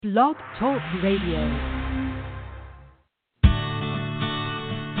Blog Talk Radio.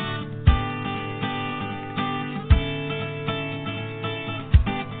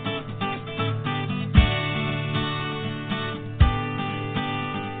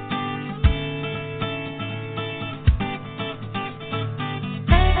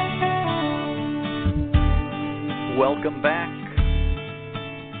 Welcome back.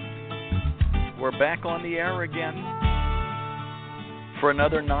 We're back on the air again for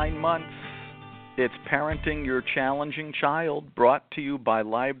another 9 months. It's Parenting Your Challenging Child, brought to you by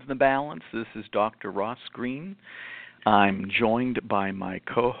Lives in the Balance. This is Dr. Ross Greene. I'm joined by my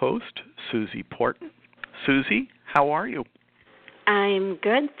co-host, Susie Porton. Susie, how are you? I'm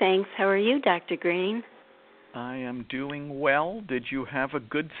good, thanks. How are you, Dr. Greene? I am doing well. Did you have a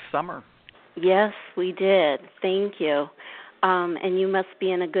good summer? Yes, we did. Thank you. And you must be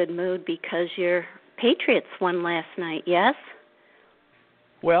in a good mood because your Patriots won last night, yes?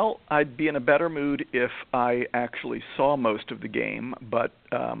 Well, I'd be in a better mood if I actually saw most of the game, but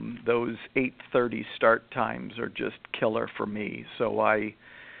those 8:30 start times are just killer for me. So I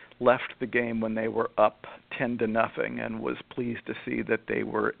left the game when they were up 10-0 and was pleased to see that they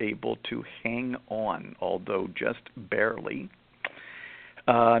were able to hang on, although just barely.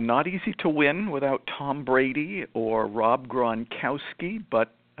 Not easy to win without Tom Brady or Rob Gronkowski,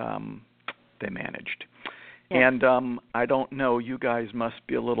 but they managed. Yes. And I don't know, you guys must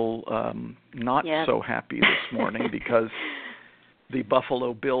be a little not so happy this morning because the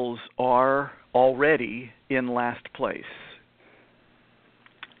Buffalo Bills are already in last place.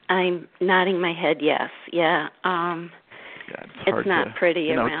 I'm nodding my head yes. Yeah. It's not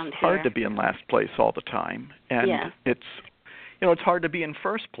pretty around it's here. hard to be in last place all the time. And it's hard to be in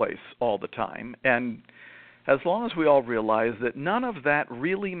first place all the time. And as long as we all realize that none of that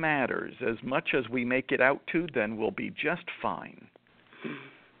really matters, as much as we make it out to, then we'll be just fine.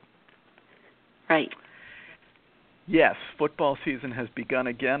 Right. Yes, football season has begun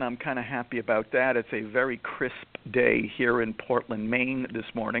again. I'm kind of happy about that. It's a very crisp day here in Portland, Maine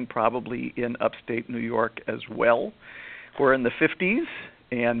this morning, probably in upstate New York as well. We're in the 50s,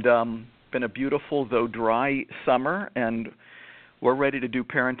 and been a beautiful, though dry, summer, and we're ready to do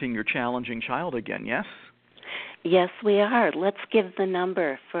Parenting Your Challenging Child again, yes? Yes, we are. Let's give the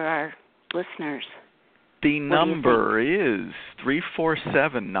number for our listeners. The number is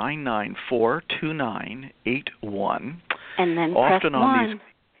 347-994-2981. And then press 1.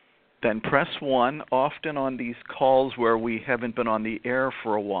 Then press 1. Often on these calls where we haven't been on the air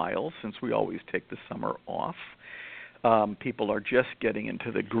for a while, since we always take the summer off, people are just getting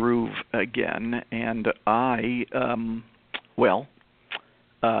into the groove again. And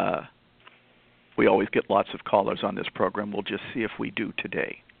we always get lots of callers on this program. We'll just see if we do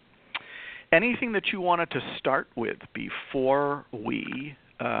today. Anything that you wanted to start with before we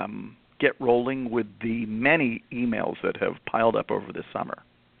get rolling with the many emails that have piled up over the summer?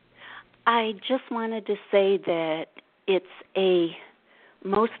 I just wanted to say that it's a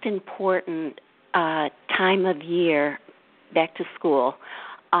most important time of year, back to school,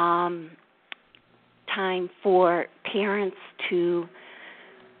 time for parents to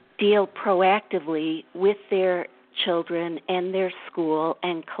deal proactively with their children and their school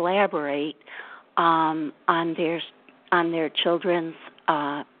and collaborate on their children's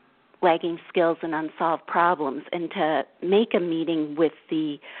lagging skills and unsolved problems, and to make a meeting with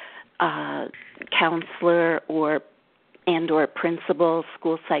the counselor or principal,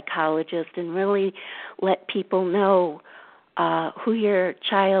 school psychologist, and really let people know who your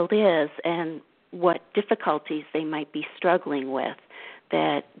child is and what difficulties they might be struggling with,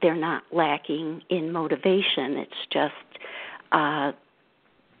 that they're not lacking in motivation. It's just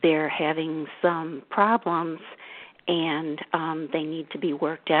they're having some problems and they need to be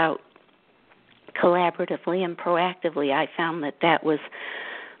worked out collaboratively and proactively. I found that was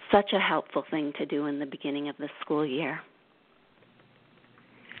such a helpful thing to do in the beginning of the school year.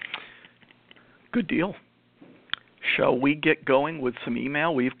 Good deal. Shall we get going with some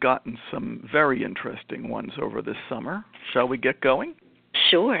email? We've gotten some very interesting ones over this summer. Shall we get going?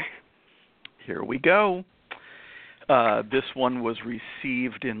 Sure. Here we go. This one was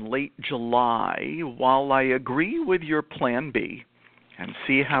received in late July. While I agree with your Plan B and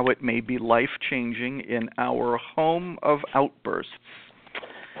see how it may be life-changing in our home of outbursts,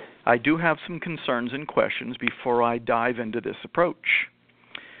 I do have some concerns and questions before I dive into this approach.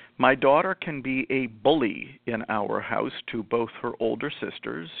 My daughter can be a bully in our house to both her older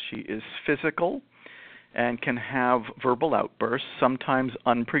sisters. She is physical and can have verbal outbursts, sometimes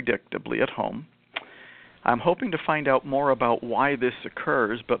unpredictably at home. I'm hoping to find out more about why this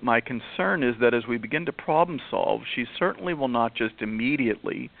occurs, but my concern is that as we begin to problem solve, she certainly will not just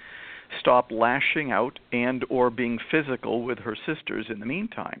immediately stop lashing out and or being physical with her sisters in the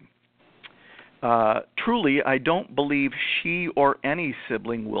meantime. Truly, I don't believe she or any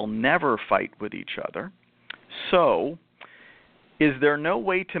sibling will never fight with each other. So, is there no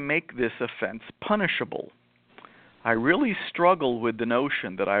way to make this offense punishable? I really struggle with the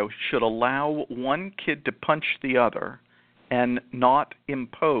notion that I should allow one kid to punch the other and not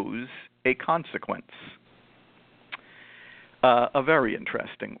impose a consequence. A very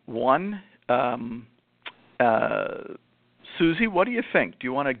interesting one. Susie, what do you think? Do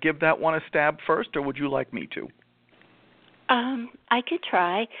you want to give that one a stab first, or would you like me to? I could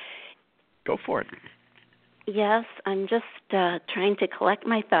try. Go for it. Yes, I'm just trying to collect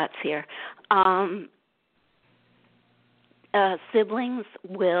my thoughts here. Siblings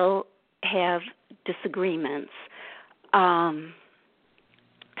will have disagreements.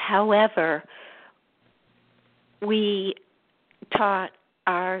 However, we taught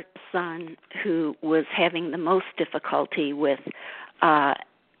our son, who was having the most difficulty with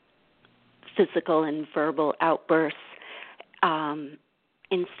physical and verbal outbursts,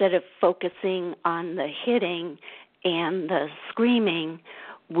 instead of focusing on the hitting and the screaming,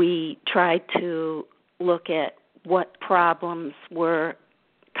 we tried to look at what problems were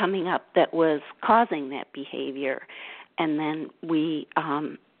coming up that was causing that behavior. And then we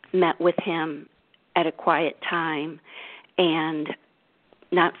met with him at a quiet time and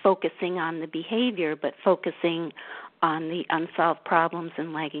not focusing on the behavior, but focusing on the unsolved problems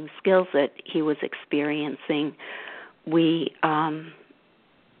and lagging skills that he was experiencing. We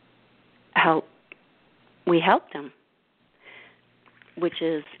helped him, which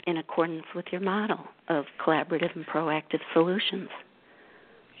is in accordance with your model of collaborative and proactive solutions.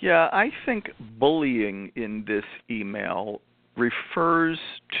 Yeah, I think bullying in this email refers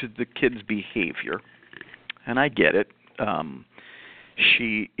to the kid's behavior, and I get it.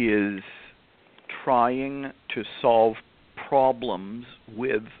 She is trying to solve problems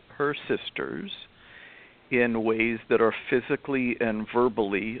with her sisters in ways that are physically and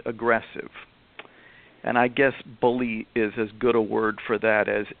verbally aggressive. And I guess bully is as good a word for that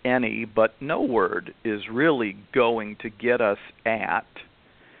as any, but no word is really going to get us at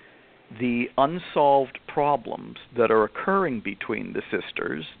the unsolved problems that are occurring between the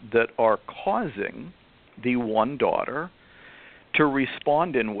sisters that are causing the one daughter to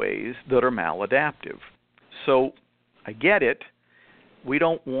respond in ways that are maladaptive. So I get it. We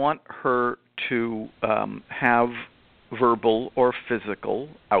don't want her to have verbal or physical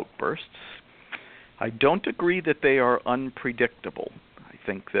outbursts. I don't agree that they are unpredictable. I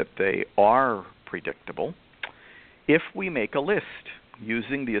think that they are predictable if we make a list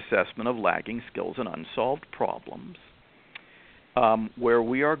using the assessment of lagging skills and unsolved problems, where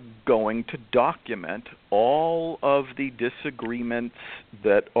we are going to document all of the disagreements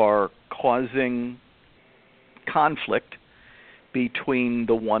that are causing conflict between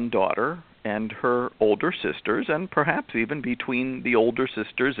the one daughter and her older sisters, and perhaps even between the older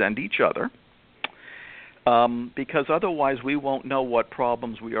sisters and each other, because otherwise we won't know what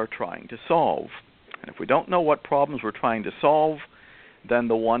problems we are trying to solve. And if we don't know what problems we're trying to solve, then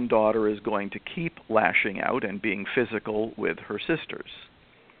the one daughter is going to keep lashing out and being physical with her sisters.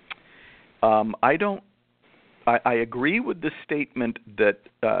 I agree with the statement that,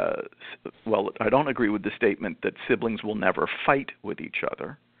 I don't agree with the statement that siblings will never fight with each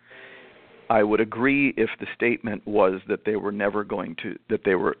other. I would agree if the statement was that they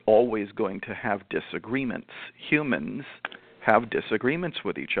were always going to have disagreements. Humans have disagreements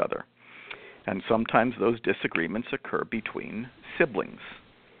with each other. And sometimes those disagreements occur between siblings.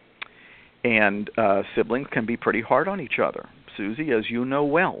 And siblings can be pretty hard on each other, Susie, as you know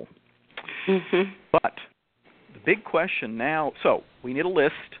well. Mm-hmm. But the big question now, so we need a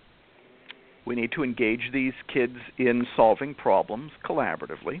list. We need to engage these kids in solving problems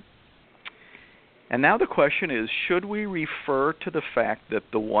collaboratively. And now the question is, should we refer to the fact that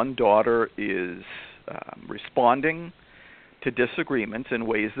the one daughter is responding to disagreements in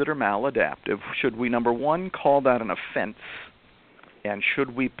ways that are maladaptive? Should we, number one, call that an offense, and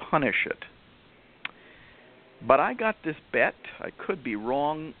should we punish it? But I got this bet, I could be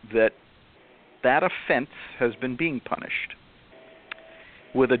wrong, that offense has been being punished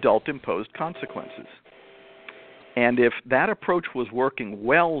with adult-imposed consequences. And if that approach was working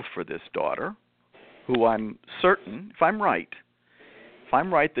well for this daughter, who I'm certain, if I'm right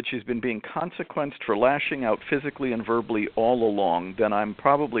that she's been being consequenced for lashing out physically and verbally all along, then I'm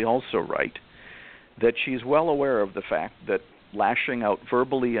probably also right that she's well aware of the fact that lashing out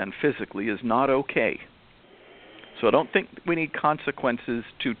verbally and physically is not okay. So I don't think we need consequences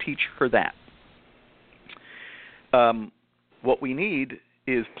to teach her that. What we need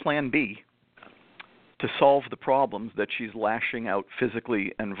is plan B to solve the problems that she's lashing out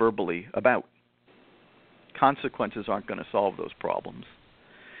physically and verbally about. Consequences aren't going to solve those problems.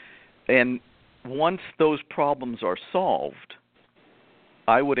 And once those problems are solved,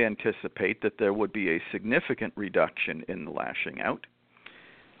 I would anticipate that there would be a significant reduction in the lashing out.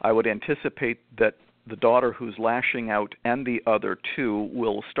 I would anticipate that the daughter who's lashing out and the other two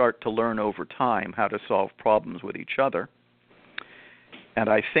will start to learn over time how to solve problems with each other. And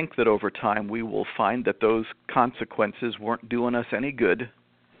I think that over time we will find that those consequences weren't doing us any good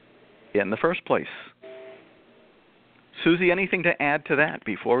in the first place. Susie, anything to add to that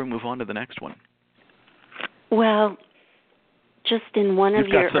before we move on to the next one? Well, just in one of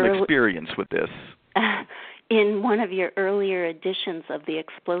your You've got some experience with this. In one of your earlier editions of The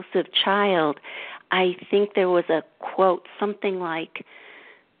Explosive Child, I think there was a quote, something like,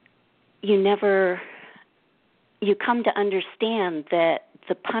 you come to understand that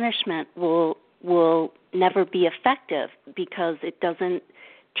the punishment will never be effective because it doesn't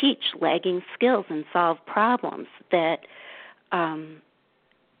teach lagging skills and solve problems, that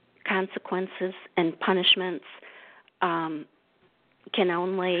consequences and punishments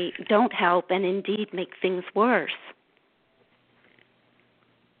don't help and indeed make things worse.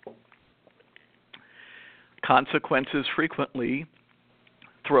 Consequences frequently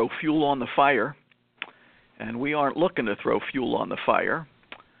throw fuel on the fire, and we aren't looking to throw fuel on the fire.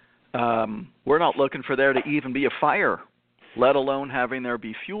 We're not looking for there to even be a fire, let alone having there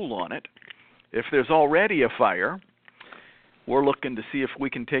be fuel on it. If there's already a fire, we're looking to see if we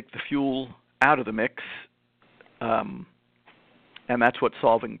can take the fuel out of the mix, and that's what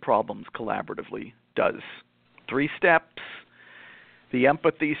solving problems collaboratively does. 3 steps. The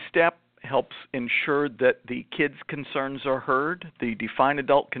empathy step helps ensure that the kid's concerns are heard. The define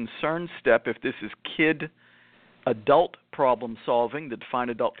adult concern step, if this is kid-adult problem solving, the define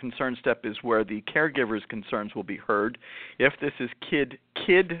adult concern step is where the caregiver's concerns will be heard. If this is kid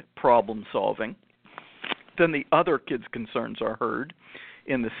problem solving, then the other kid's concerns are heard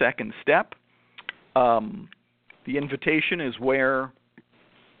in the second step. The invitation is where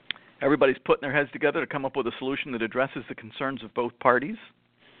everybody's putting their heads together to come up with a solution that addresses the concerns of both parties.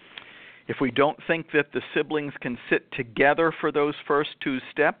 If we don't think that the siblings can sit together for those first 2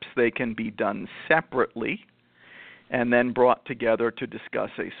 steps, they can be done separately and then brought together to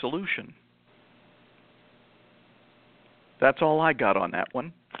discuss a solution. That's all I got on that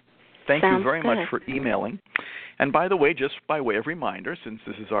one. Thank you very much for emailing. And by the way, just by way of reminder, since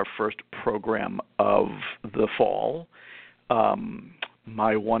this is our first program of the fall,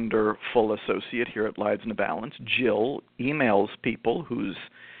 my wonderful associate here at Lives in a Balance, Jill, emails people whose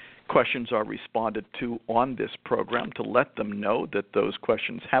questions are responded to on this program to let them know that those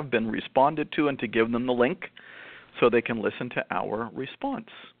questions have been responded to and to give them the link so they can listen to our response.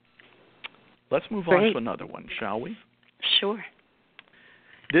 Let's move on to another one, shall we? Sure.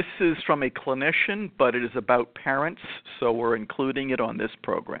 This is from a clinician, but it is about parents, so we're including it on this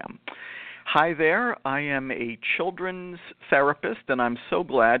program. Hi there, I am a children's therapist, and I'm so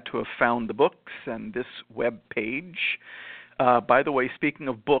glad to have found the books and this web page. By the way, speaking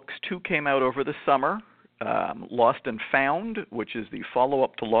of books, 2 came out over the summer, Lost and Found, which is the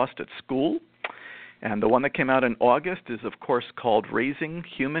follow-up to Lost at School. And the one that came out in August is, of course, called Raising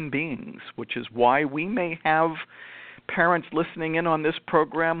Human Beings, which is why we may have parents listening in on this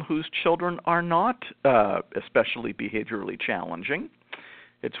program whose children are not especially behaviorally challenging.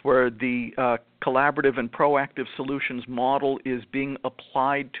 It's where the collaborative and proactive solutions model is being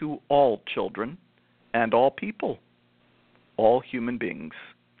applied to all children and all people, all human beings.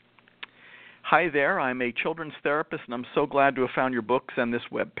 Hi there, I'm a children's therapist, and I'm so glad to have found your books and this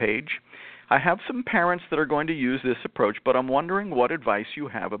web page. I have some parents that are going to use this approach, but I'm wondering what advice you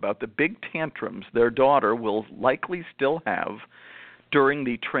have about the big tantrums their daughter will likely still have during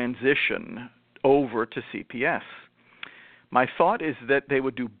the transition over to CPS. My thought is that they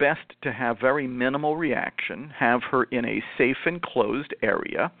would do best to have very minimal reaction, have her in a safe and closed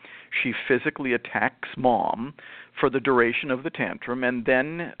area. She physically attacks mom for the duration of the tantrum, and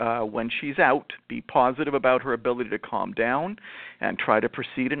then when she's out, be positive about her ability to calm down and try to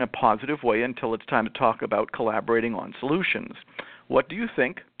proceed in a positive way until it's time to talk about collaborating on solutions. What do you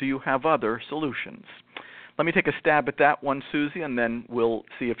think? Do you have other solutions? Let me take a stab at that one, Susie, and then we'll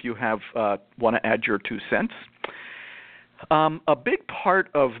see if you have want to add your 2 cents. A big part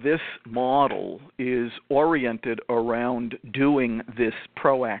of this model is oriented around doing this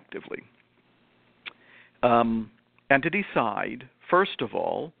proactively. And to decide, first of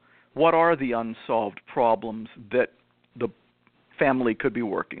all, what are the unsolved problems that the family could be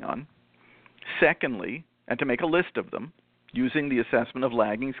working on. Secondly, and to make a list of them, using the assessment of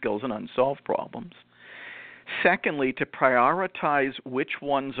lagging skills and unsolved problems. Secondly, to prioritize which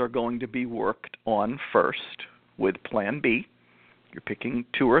ones are going to be worked on first with Plan B. You're picking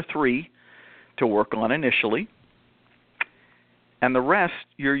 2 or 3 to work on initially. And the rest,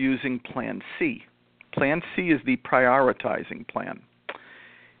 you're using Plan C. Plan C is the prioritizing plan.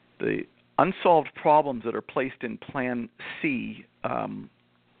 The unsolved problems that are placed in Plan C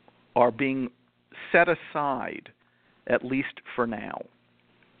are being set aside, at least for now.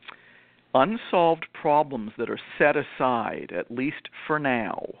 Unsolved problems that are set aside, at least for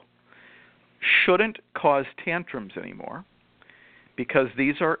now, shouldn't cause tantrums anymore because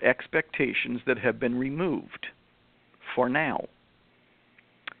these are expectations that have been removed for now.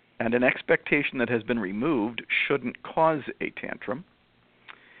 And an expectation that has been removed shouldn't cause a tantrum.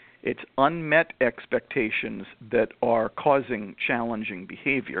 It's unmet expectations that are causing challenging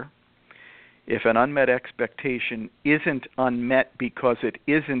behavior. If an unmet expectation isn't unmet because it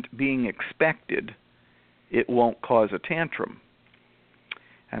isn't being expected, it won't cause a tantrum.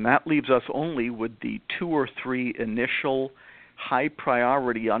 And that leaves us only with the 2 or 3 initial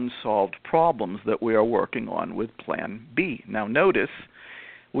high-priority unsolved problems that we are working on with Plan B. Now notice,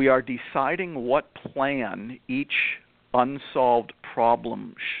 we are deciding what plan each unsolved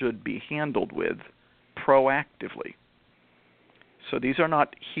problem should be handled with proactively. So these are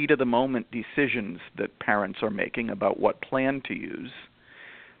not heat-of-the-moment decisions that parents are making about what plan to use.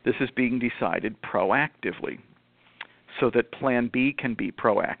 This is being decided proactively so that Plan B can be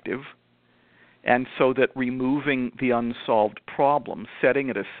proactive and so that removing the unsolved problem, setting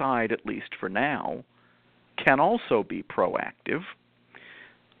it aside at least for now, can also be proactive.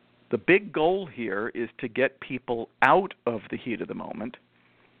 The big goal here is to get people out of the heat of the moment,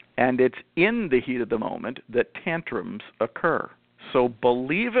 and it's in the heat of the moment that tantrums occur. So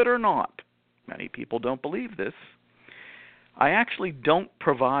believe it or not, many people don't believe this, I actually don't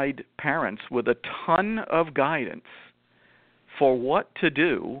provide parents with a ton of guidance for what to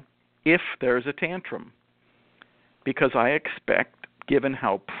do if there's a tantrum. Because I expect, given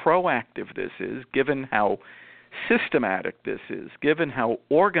how proactive this is, given how systematic this is, given how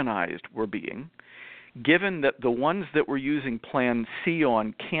organized we're being, given that the ones that we're using Plan C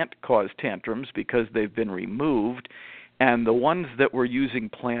on can't cause tantrums because they've been removed, and the ones that we're using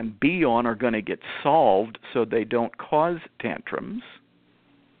Plan B on are going to get solved so they don't cause tantrums,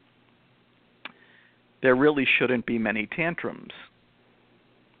 there really shouldn't be many tantrums.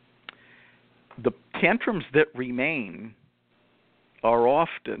 The tantrums that remain are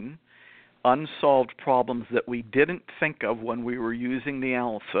often unsolved problems that we didn't think of when we were using the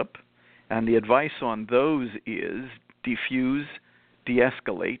ALSUP, and the advice on those is defuse,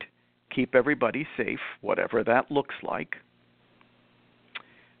 de-escalate, keep everybody safe, whatever that looks like.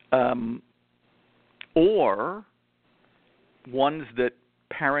 Or ones that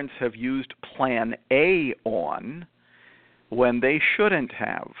parents have used Plan A on when they shouldn't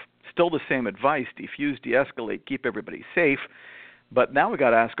have. Still the same advice, defuse, de-escalate, keep everybody safe, but now we've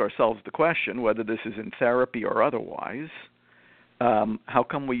got to ask ourselves the question, whether this is in therapy or otherwise, how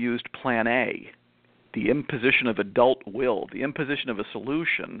come we used Plan A, the imposition of adult will, the imposition of a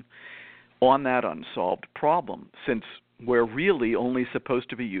solution on that unsolved problem, since we're really only supposed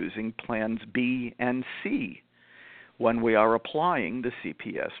to be using Plans B and C when we are applying the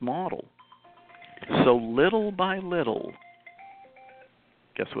CPS model. So little by little,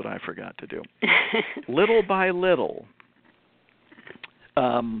 guess what I forgot to do? Little by little,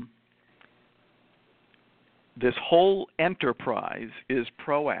 this whole enterprise is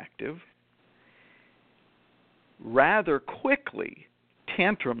proactive. Rather quickly,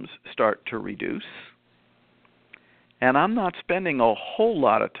 tantrums start to reduce. And I'm not spending a whole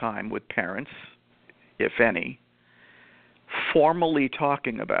lot of time with parents, if any, formally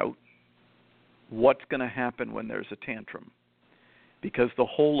talking about what's going to happen when there's a tantrum, because the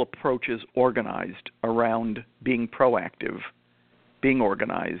whole approach is organized around being proactive, being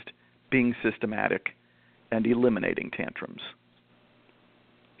organized, being systematic, and eliminating tantrums.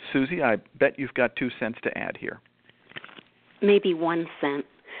 Susie, I bet you've got 2 cents to add here. Maybe 1 cent.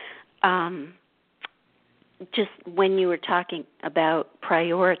 Just when you were talking about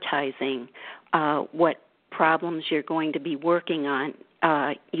prioritizing what problems you're going to be working on,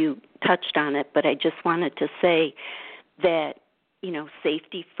 you touched on it, but I just wanted to say that,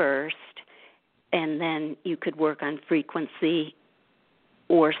 safety first, and then you could work on frequency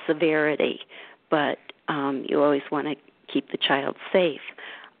or severity, but you always want to keep the child safe.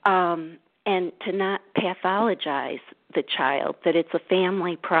 And to not pathologize the child, that it's a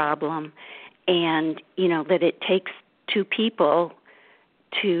family problem, and, that it takes two people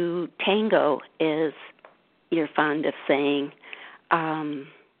to tango, as you're fond of saying.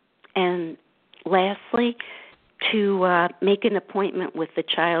 And lastly, to make an appointment with the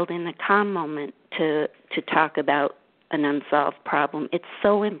child in a calm moment to talk about an unsolved problem. It's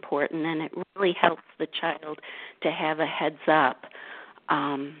so important, and it really helps the child to have a heads up,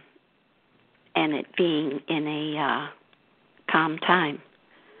 and it being in a calm time.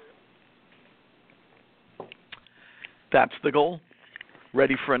 That's the goal.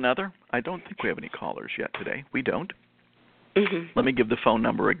 Ready for another? I don't think we have any callers yet today. We don't. Mm-hmm. Let me give the phone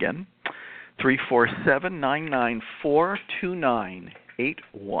number again.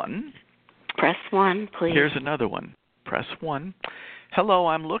 347-994-2981. Press 1, please. Here's another one. Press 1. Hello,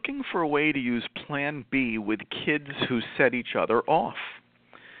 I'm looking for a way to use Plan B with kids who set each other off.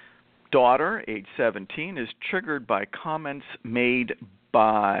 Daughter, age 17, is triggered by comments made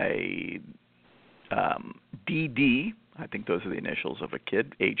by DD. I think those are the initials of a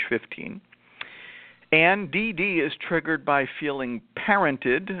kid, age 15. And DD is triggered by feeling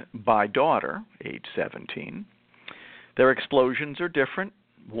parented by daughter, age 17. Their explosions are different,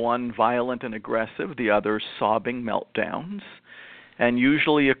 one violent and aggressive, the other sobbing meltdowns, and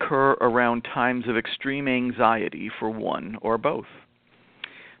usually occur around times of extreme anxiety for one or both.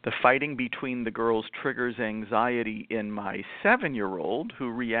 The fighting between the girls triggers anxiety in my 7-year-old,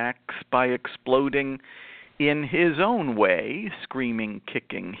 who reacts by exploding in his own way, screaming,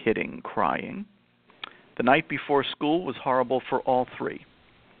 kicking, hitting, crying. The night before school was horrible for all three.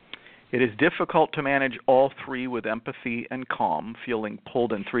 It is difficult to manage all three with empathy and calm, feeling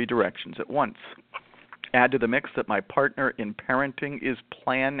pulled in three directions at once. Add to the mix that my partner in parenting is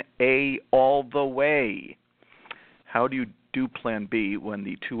Plan A all the way. How do you do Plan B when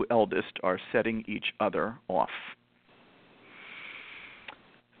the two eldest are setting each other off?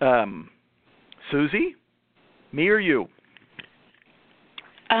 Susie, me or you?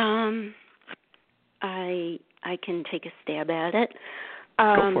 I can take a stab at it.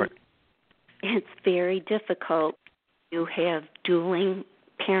 Go for it. It's very difficult to have dueling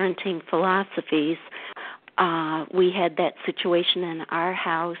parenting philosophies. We had that situation in our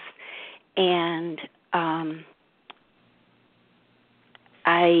house, and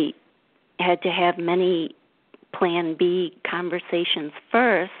I had to have many Plan B conversations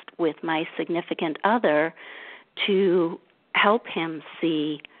first with my significant other to help him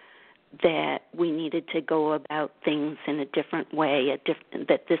see that we needed to go about things in a different way,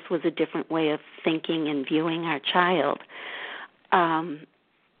 that this was a different way of thinking and viewing our child.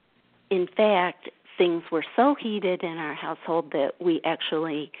 In fact, things were so heated in our household that we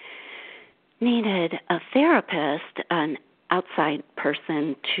actually needed a therapist, an outside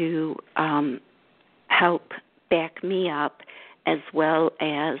person, to help back me up, as well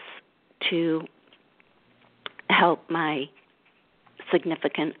as to help my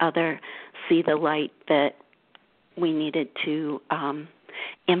significant other see the light that we needed to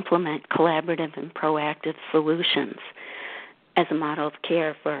implement collaborative and proactive solutions as a model of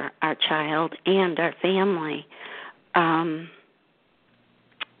care for our child and our family.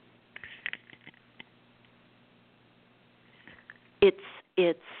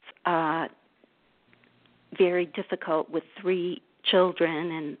 It's very difficult with 3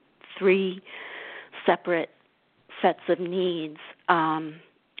 children and 3 separate sets of needs,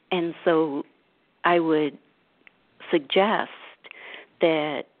 and so I would suggest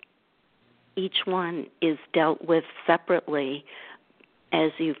that each one is dealt with separately,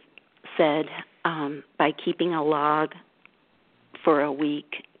 as you've said, by keeping a log for a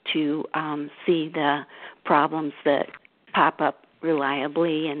week to see the problems that pop up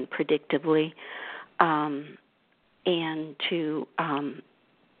reliably and predictably, and to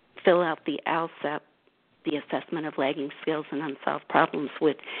fill out the ALSEP, the assessment of lagging skills and unsolved problems,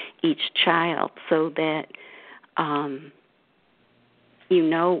 with each child, so that you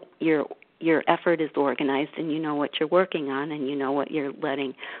know your effort is organized, and you know what you're working on, and you know what you're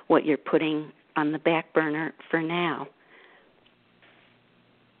putting on the back burner for now.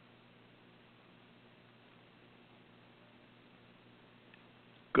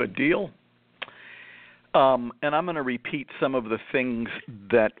 Good deal. And I'm going to repeat some of the things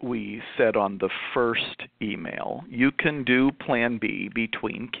that we said on the first email. You can do Plan B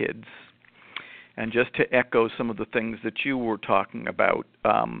between kids. And just to echo some of the things that you were talking about,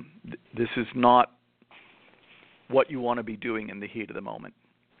 this is not what you want to be doing in the heat of the moment.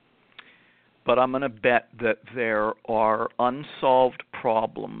 But I'm going to bet that there are unsolved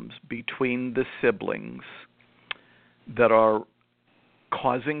problems between the siblings that are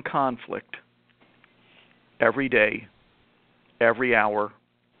causing conflict every day every hour,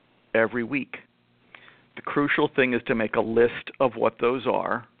 every week. The crucial thing is to make a list of what those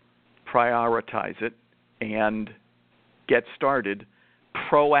are, prioritize it, and get started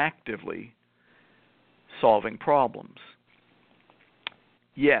proactively solving problems.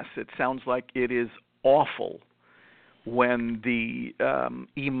 Yes, it sounds like it is awful when the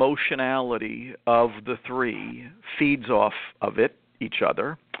emotionality of the three feeds off of each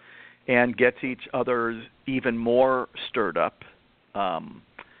other, and gets each other even more stirred up.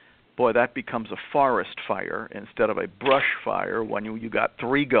 Boy, that becomes a forest fire instead of a brush fire when you got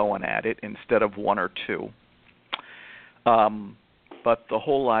three going at it instead of one or two. But the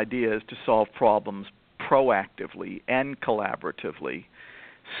whole idea is to solve problems proactively and collaboratively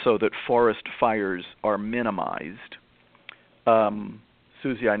so that forest fires are minimized.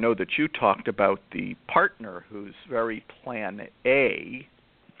 Susie, I know that you talked about the partner who's very plan A.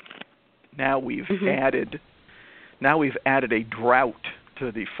 Now we've added a drought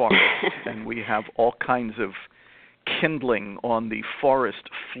to the forest, and we have all kinds of kindling on the forest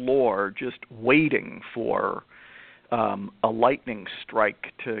floor just waiting for a lightning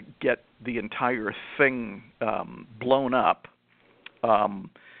strike to get the entire thing blown up.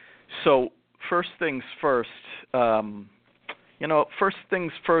 So first things first,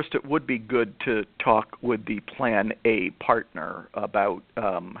 it would be good to talk with the Plan A partner about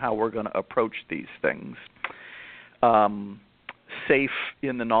how we're going to approach these things. Safe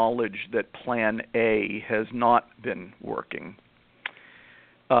in the knowledge that Plan A has not been working.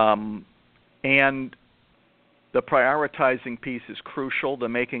 And the prioritizing piece is crucial. The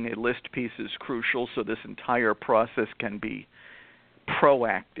making a list piece is crucial, so this entire process can be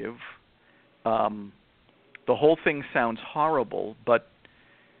proactive. The whole thing sounds horrible, but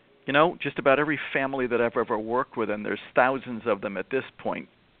just about every family that I've ever worked with, and there's thousands of them at this point,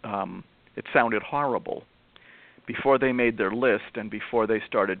 it sounded horrible before they made their list and before they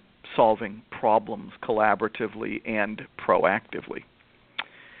started solving problems collaboratively and proactively.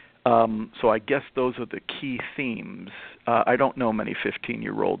 So I guess those are the key themes. I don't know many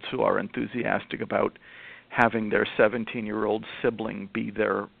 15-year-olds who are enthusiastic about having their 17-year-old sibling be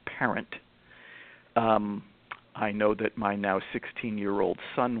their parent. I know that my now 16-year-old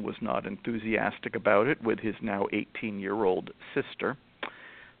son was not enthusiastic about it with his now 18-year-old sister.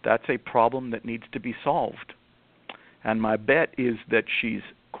 That's a problem that needs to be solved. And my bet is that she's,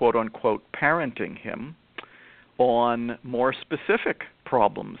 quote-unquote, parenting him on more specific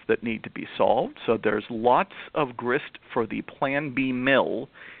problems that need to be solved. So there's lots of grist for the Plan B mill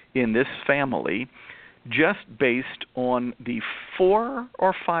in this family, just based on the 4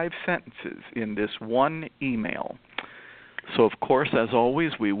 or 5 sentences in this one email. So, of course, as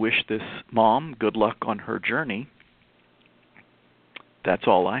always, we wish this mom good luck on her journey. That's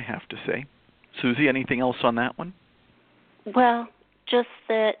all I have to say. Susie, anything else on that one? Well, just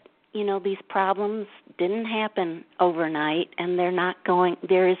that, these problems didn't happen overnight, and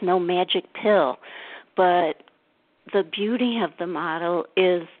there is no magic pill. But the beauty of the model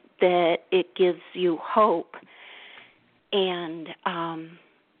is that it gives you hope, and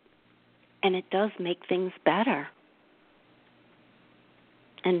it does make things better.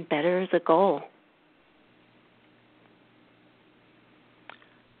 And better is a goal.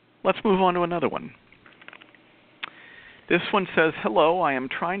 Let's move on to another one. This one says, hello, I am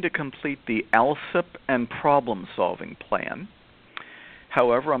trying to complete the ALSUP and problem-solving plan.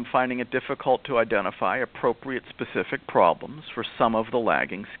 However, I'm finding it difficult to identify appropriate specific problems for some of the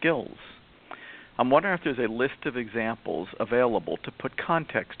lagging skills. I'm wondering if there's a list of examples available to put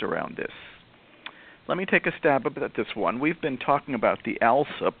context around this. Let me take a stab at this one. We've been talking about the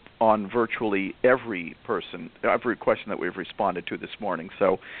ALSUP on virtually every question that we've responded to this morning.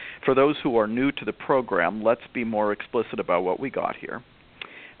 So for those who are new to the program, let's be more explicit about what we got here.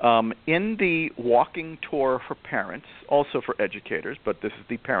 In the walking tour for parents, also for educators, but this is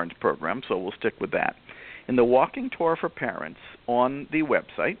the parents program, so we'll stick with that. In the walking tour for parents on the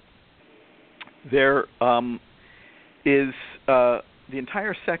website, there is the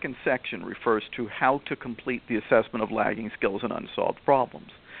entire second section refers to how to complete the assessment of lagging skills and unsolved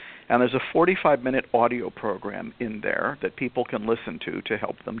problems. And there's a 45-minute audio program in there that people can listen to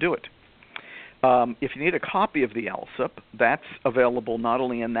help them do it. If you need a copy of the ALSUP, that's available not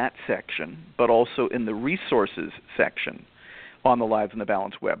only in that section, but also in the resources section on the Lives in the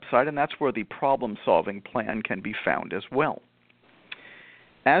Balance website, and that's where the problem-solving plan can be found as well.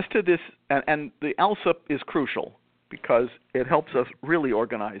 As to this, and the ALSUP is crucial because it helps us really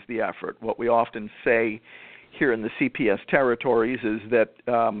organize the effort. What we often say here in the CPS territories is that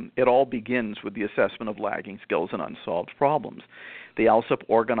it all begins with the assessment of lagging skills and unsolved problems. The ALSUP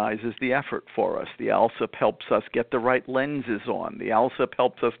organizes the effort for us. The ALSUP helps us get the right lenses on. The ALSUP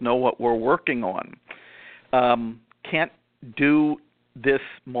helps us know what we're working on. Can't do this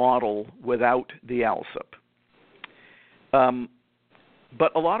model without the ALSUP.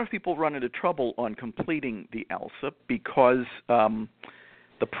 But a lot of people run into trouble on completing the ALSUP because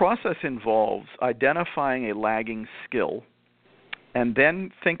the process involves identifying a lagging skill and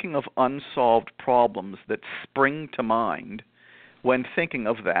then thinking of unsolved problems that spring to mind when thinking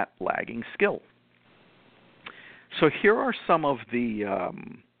of that lagging skill. So here are some of the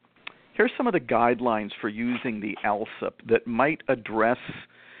guidelines for using the ALSUP that might address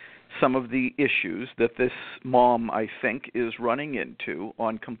some of the issues that this mom, I think, is running into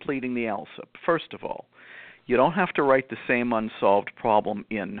on completing the ALSUP. First of all, you don't have to write the same unsolved problem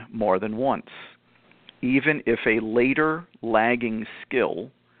in more than once, even if a later lagging skill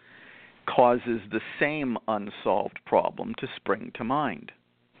causes the same unsolved problem to spring to mind.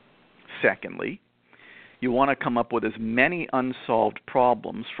 Secondly, you want to come up with as many unsolved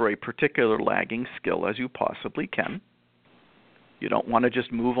problems for a particular lagging skill as you possibly can. You don't want to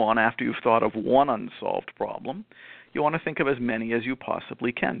just move on after you've thought of one unsolved problem. You want to think of as many as you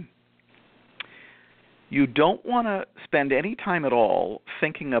possibly can. You don't want to spend any time at all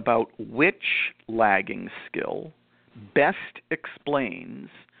thinking about which lagging skill best explains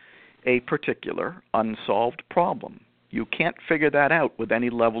a particular unsolved problem. You can't figure that out with any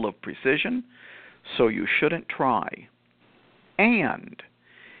level of precision, so you shouldn't try. And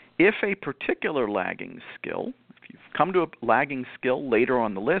if a particular lagging skill, if you've come to a lagging skill later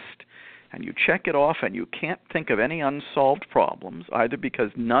on the list and you check it off and you can't think of any unsolved problems, either because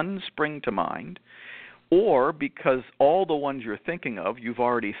none spring to mind or because all the ones you're thinking of you've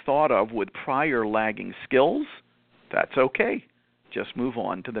already thought of with prior lagging skills, that's okay. Just move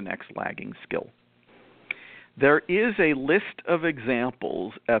on to the next lagging skill. There is a list of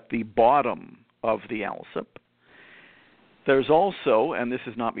examples at the bottom of the ALSUP. There's also, and this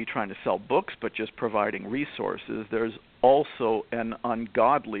is not me trying to sell books, but just providing resources, there's also an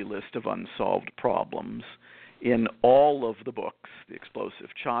ungodly list of unsolved problems in all of the books: The Explosive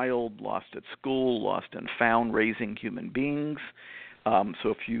Child, Lost at School, Lost and Found, Raising Human Beings. So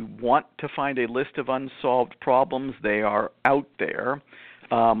if you want to find a list of unsolved problems, they are out there.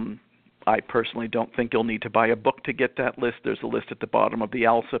 I personally don't think you'll need to buy a book to get that list. There's a list at the bottom of the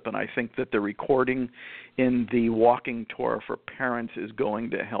ALSUP, and I think that the recording in the walking tour for parents is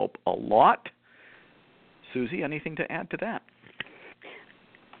going to help a lot. Susie, anything to add to that?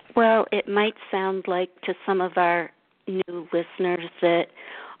 Well, it might sound like to some of our new listeners that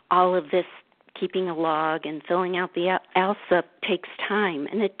all of this keeping a log and filling out the ALSUP takes time,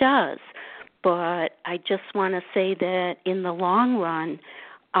 and it does. But I just want to say that in the long run,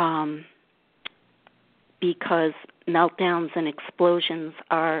 because meltdowns and explosions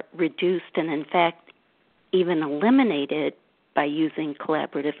are reduced and, in fact, even eliminated by using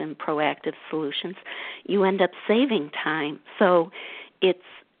collaborative and proactive solutions, you end up saving time. So it's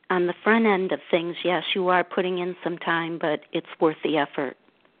on the front end of things, yes, you are putting in some time, but it's worth the effort.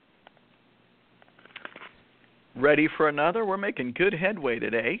 Ready for another? We're making good headway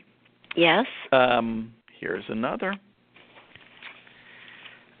today. Yes. Here's another.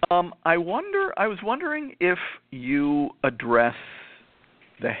 I was wondering if you address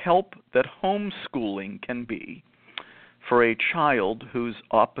the help that homeschooling can be for a child who's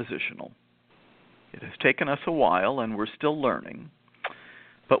oppositional. It has taken us a while, and we're still learning,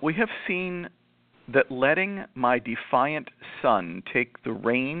 but we have seen that letting my defiant son take the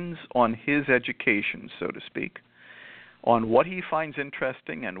reins on his education, so to speak, on what he finds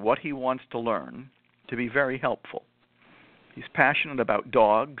interesting and what he wants to learn, to be very helpful. He's passionate about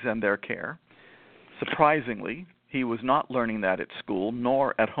dogs and their care. Surprisingly, he was not learning that at school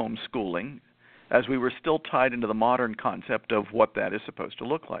nor at homeschooling, as we were still tied into the modern concept of what that is supposed to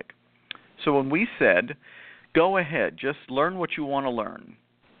look like. So when we said, go ahead, just learn what you want to learn,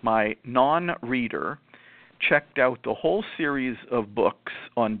 my non-reader checked out the whole series of books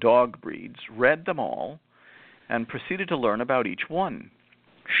on dog breeds, read them all, and proceeded to learn about each one,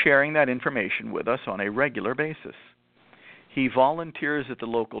 sharing that information with us on a regular basis. He volunteers at the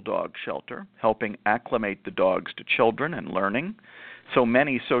local dog shelter, helping acclimate the dogs to children and learning, so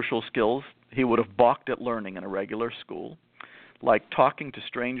many social skills he would have balked at learning in a regular school, like talking to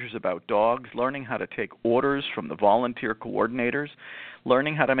strangers about dogs, learning how to take orders from the volunteer coordinators,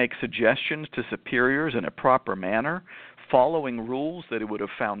 learning how to make suggestions to superiors in a proper manner, following rules that he would have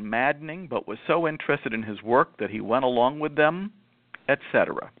found maddening but was so interested in his work that he went along with them,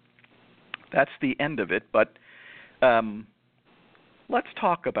 etc. That's the end of it, but let's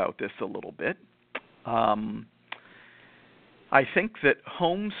talk about this a little bit. I think that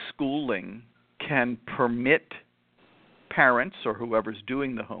homeschooling can permit parents or whoever's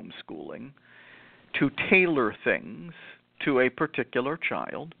doing the homeschooling to tailor things to a particular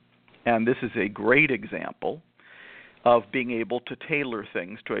child. And this is a great example of being able to tailor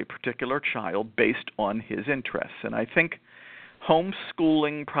things to a particular child based on his interests. And I think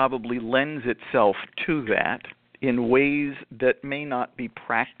homeschooling probably lends itself to that in ways that may not be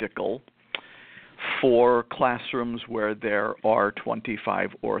practical for classrooms where there are 25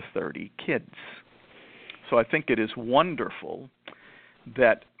 or 30 kids. So I think it is wonderful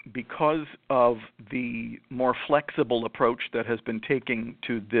that because of the more flexible approach that has been taken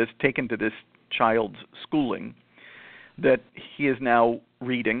to this child's schooling, that he is now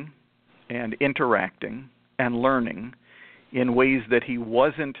reading and interacting and learning in ways that he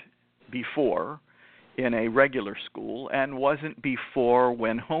wasn't before in a regular school and wasn't before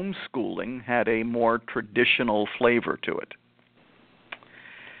when homeschooling had a more traditional flavor to it.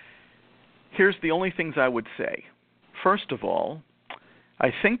 Here's the only things I would say. First of all,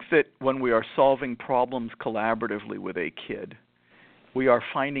 I think that when we are solving problems collaboratively with a kid, we are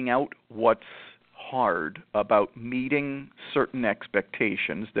finding out what's hard about meeting certain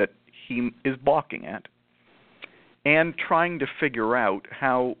expectations that he is balking at and trying to figure out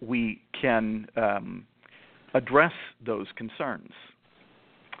how we can address those concerns.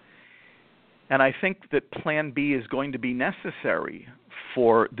 And I think that Plan B is going to be necessary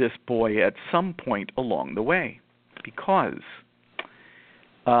for this boy at some point along the way, because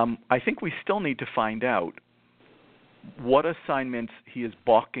I think we still need to find out what assignments he is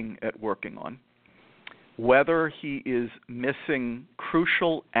balking at working on, whether he is missing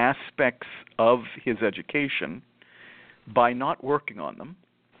crucial aspects of his education by not working on them,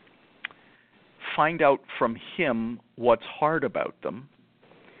 find out from him what's hard about them,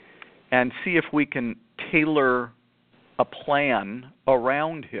 and see if we can tailor a plan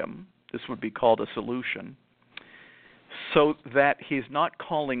around him. This would be called a solution, so that he's not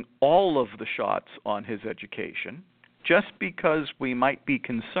calling all of the shots on his education, just because we might be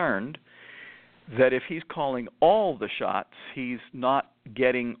concerned that if he's calling all the shots, he's not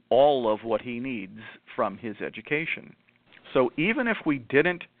getting all of what he needs from his education. So even if we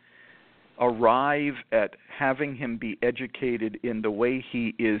didn't arrive at having him be educated in the way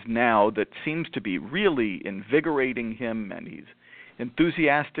he is now, that seems to be really invigorating him, and he's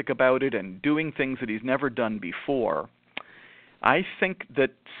enthusiastic about it and doing things that he's never done before, I think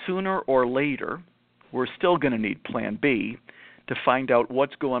that sooner or later we're still going to need Plan B to find out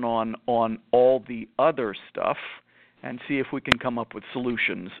what's going on all the other stuff and see if we can come up with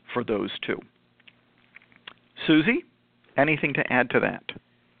solutions for those two. Susie, anything to add to that?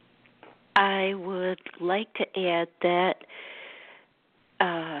 I would like to add that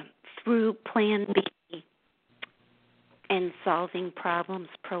through Plan B and solving problems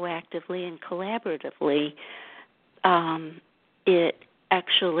proactively and collaboratively, it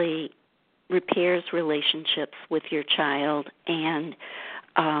actually repairs relationships with your child, and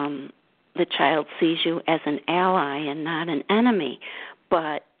the child sees you as an ally and not an enemy.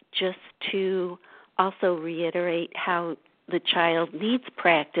 But just to also reiterate how the child needs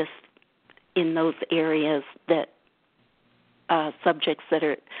practice in those areas, that subjects that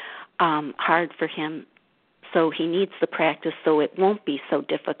are hard for him, so he needs the practice so it won't be so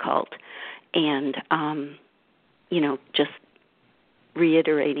difficult. And, just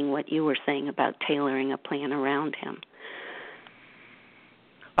reiterating what you were saying about tailoring a plan around him.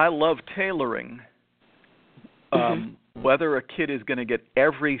 I love tailoring. Whether a kid is going to get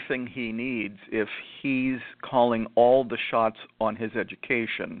everything he needs if he's calling all the shots on his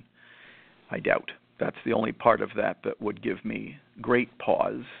education, I doubt. That's the only part of that would give me great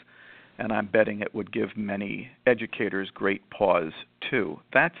pause, and I'm betting it would give many educators great pause too.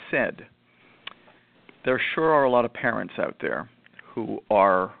 That said, there sure are a lot of parents out there who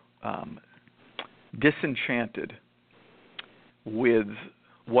are disenchanted with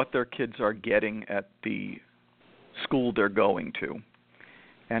what their kids are getting at the school they're going to,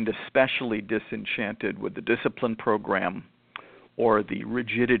 and especially disenchanted with the discipline program or the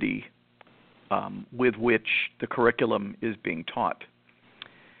rigidity with which the curriculum is being taught.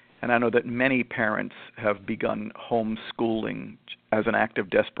 And I know that many parents have begun homeschooling as an act of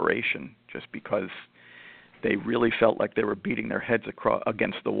desperation, just because they really felt like they were beating their heads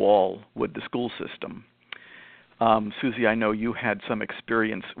against the wall with the school system. Susie, I know you had some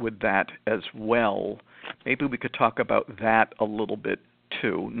experience with that as well. Maybe we could talk about that a little bit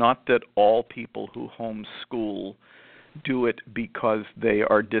too. Not that all people who homeschool do it because they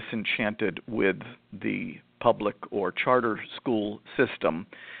are disenchanted with the public or charter school system,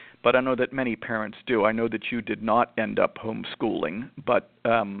 but I know that many parents do. I know that you did not end up homeschooling, but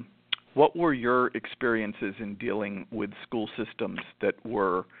what were your experiences in dealing with school systems that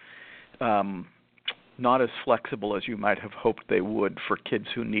were not as flexible as you might have hoped they would for kids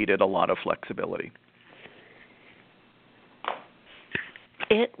who needed a lot of flexibility?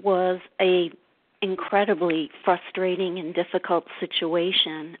 It was a incredibly frustrating and difficult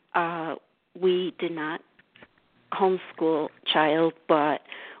situation. We did not homeschool child, but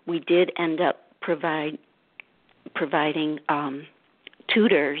we did end up providing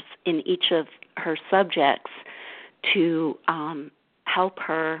tutors in each of her subjects to help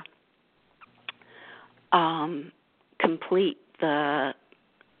her complete the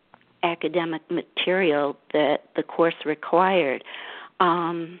academic material that the course required.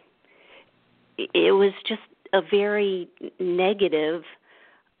 It was just a very negative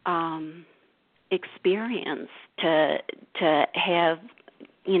experience to have,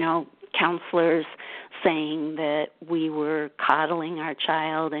 counselors saying that we were coddling our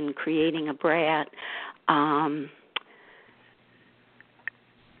child and creating a brat.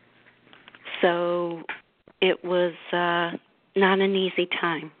 So it was not an easy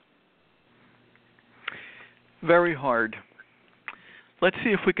time. Very hard. Let's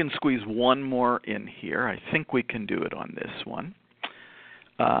see if we can squeeze one more in here. I think we can do it on this one.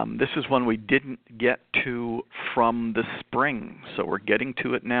 This is one we didn't get to from the spring, so we're getting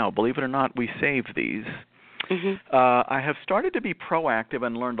to it now. Believe it or not, we save these. Mm-hmm. I have started to be proactive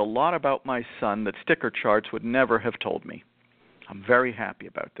and learned a lot about my son that sticker charts would never have told me. I'm very happy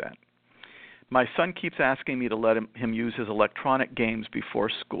about that. My son keeps asking me to let him use his electronic games before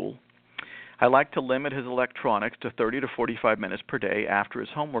school. I like to limit his electronics to 30 to 45 minutes per day after his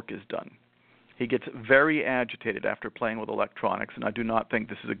homework is done. He gets very agitated after playing with electronics, and I do not think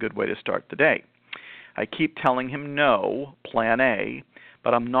this is a good way to start the day. I keep telling him no, plan A,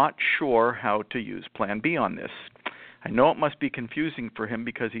 but I'm not sure how to use plan B on this. I know it must be confusing for him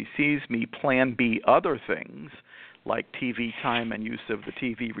because he sees me plan B other things, like TV time and use of the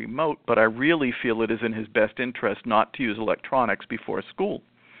TV remote, but I really feel it is in his best interest not to use electronics before school.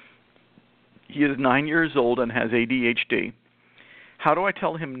 He is 9 years old and has ADHD. How do I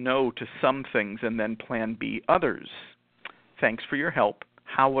tell him no to some things and then plan B others? Thanks for your help.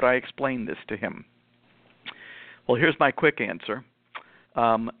 How would I explain this to him? Well, here's my quick answer.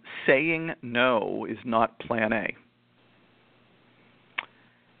 Saying no is not plan A.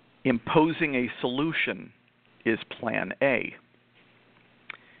 Imposing a solution is plan A.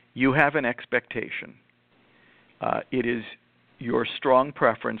 You have an expectation. It is your strong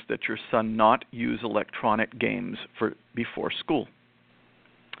preference that your son not use electronic games before school.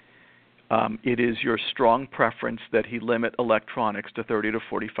 It is your strong preference that he limit electronics to 30 to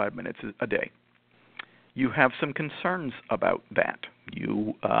 45 minutes a day. You have some concerns about that.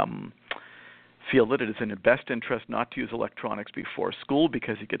 You feel that it is in his best interest not to use electronics before school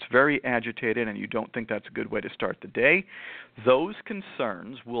because he gets very agitated and you don't think that's a good way to start the day. Those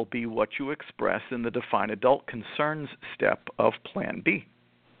concerns will be what you express in the Define Adult Concerns step of Plan B.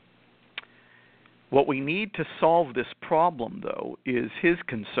 What we need to solve this problem, though, is his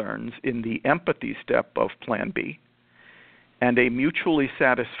concerns in the empathy step of Plan B and a mutually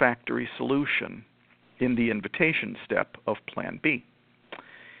satisfactory solution in the invitation step of Plan B.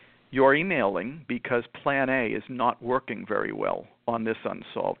 You're emailing because Plan A is not working very well on this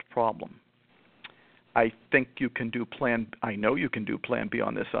unsolved problem. I know you can do Plan B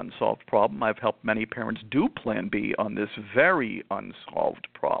on this unsolved problem. I've helped many parents do Plan B on this very unsolved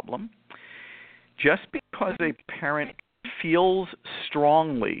problem. Just because a parent feels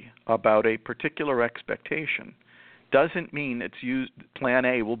strongly about a particular expectation doesn't mean Plan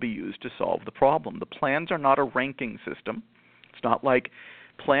A will be used to solve the problem. The plans are not a ranking system. It's not like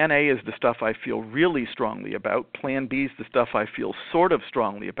Plan A is the stuff I feel really strongly about, Plan B is the stuff I feel sort of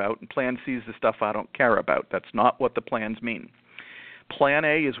strongly about, and Plan C is the stuff I don't care about. That's not what the plans mean. Plan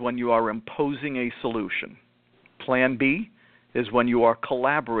A is when you are imposing a solution. Plan B is when you are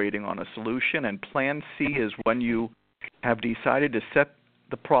collaborating on a solution, and Plan C is when you have decided to set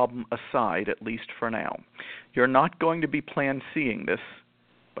the problem aside, at least for now. You're not going to be Plan C-ing this,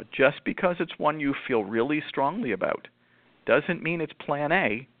 but just because it's one you feel really strongly about doesn't mean it's Plan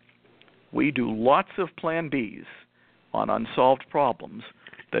A. We do lots of Plan Bs on unsolved problems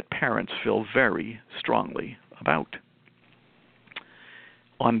that parents feel very strongly about.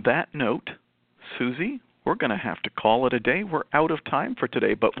 On that note, Susie, we're going to have to call it a day. We're out of time for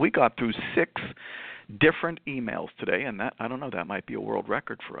today, but we got through 6 different emails today, and that might be a world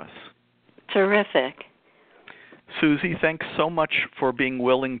record for us. Terrific. Susie, thanks so much for being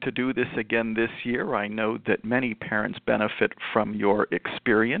willing to do this again this year. I know that many parents benefit from your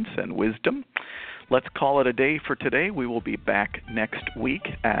experience and wisdom. Let's call it a day for today. We will be back next week,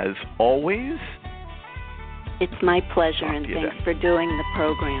 as always. It's my pleasure, and thanks for doing the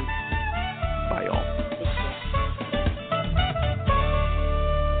program. Bye, all.